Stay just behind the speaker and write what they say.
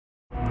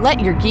Let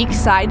your geek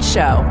side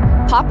show.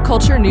 Pop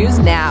culture news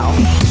now.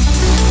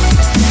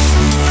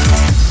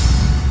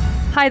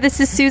 Hi,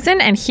 this is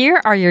Susan, and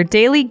here are your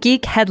daily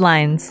geek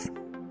headlines.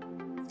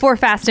 For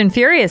Fast and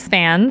Furious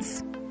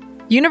fans,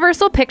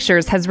 Universal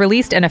Pictures has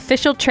released an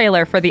official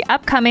trailer for the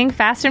upcoming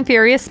Fast and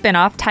Furious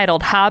spin-off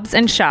titled Hobbs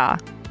and Shaw.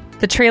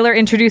 The trailer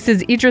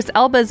introduces Idris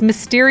Elba's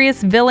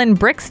mysterious villain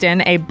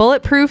Brixton, a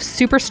bulletproof,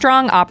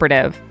 super-strong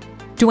operative.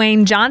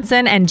 Dwayne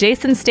Johnson and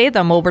Jason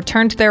Statham will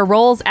return to their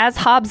roles as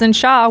Hobbs and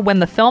Shaw when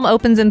the film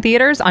opens in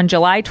theaters on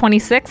July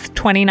 26,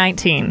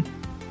 2019.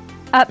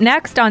 Up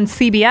next on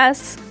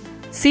CBS,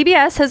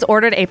 CBS has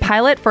ordered a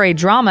pilot for a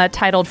drama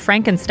titled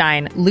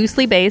Frankenstein,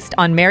 loosely based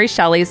on Mary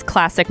Shelley's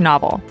classic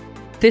novel.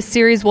 This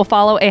series will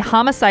follow a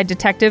homicide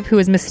detective who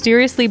is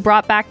mysteriously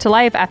brought back to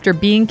life after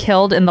being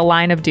killed in the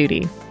line of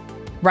duty.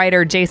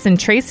 Writer Jason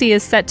Tracy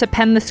is set to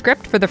pen the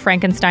script for the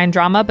Frankenstein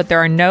drama, but there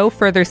are no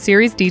further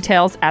series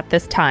details at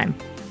this time.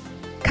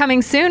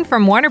 Coming soon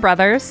from Warner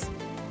Brothers,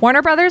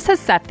 Warner Brothers has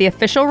set the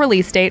official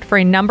release date for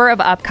a number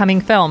of upcoming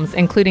films,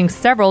 including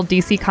several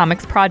DC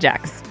Comics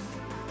projects.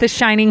 The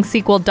Shining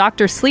sequel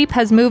Dr. Sleep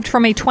has moved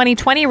from a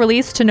 2020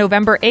 release to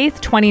November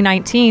 8,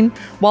 2019,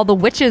 while The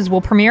Witches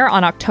will premiere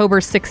on October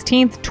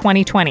 16,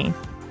 2020.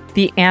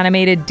 The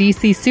animated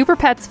DC Super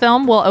Pets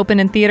film will open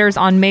in theaters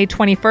on May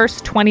 21,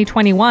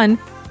 2021,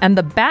 and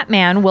The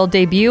Batman will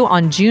debut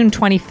on June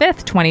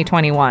 25,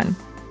 2021.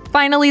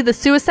 Finally, The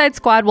Suicide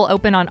Squad will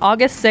open on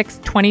August 6,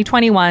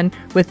 2021,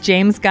 with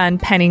James Gunn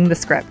penning the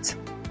script.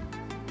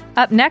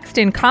 Up next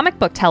in comic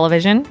book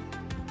television,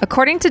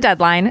 according to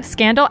Deadline,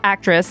 Scandal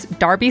actress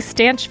Darby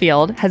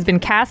Stanchfield has been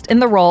cast in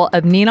the role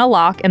of Nina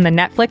Locke in the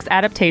Netflix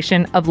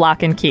adaptation of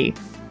Lock and Key.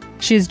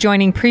 She's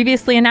joining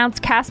previously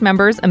announced cast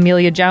members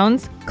Amelia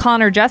Jones,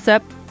 Connor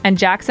Jessup, and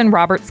Jackson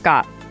Robert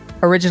Scott.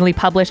 Originally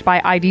published by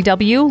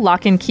IDW,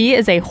 Lock and Key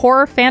is a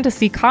horror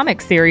fantasy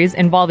comic series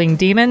involving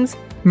demons,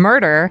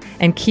 murder,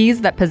 and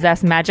keys that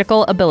possess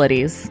magical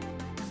abilities.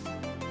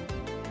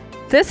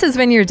 This has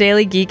been your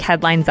Daily Geek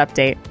Headlines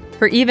Update.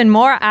 For even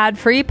more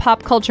ad-free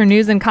pop culture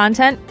news and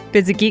content,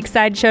 visit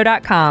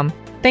GeekSideShow.com.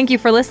 Thank you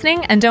for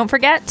listening, and don't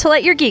forget to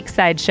let your geek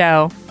side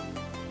show.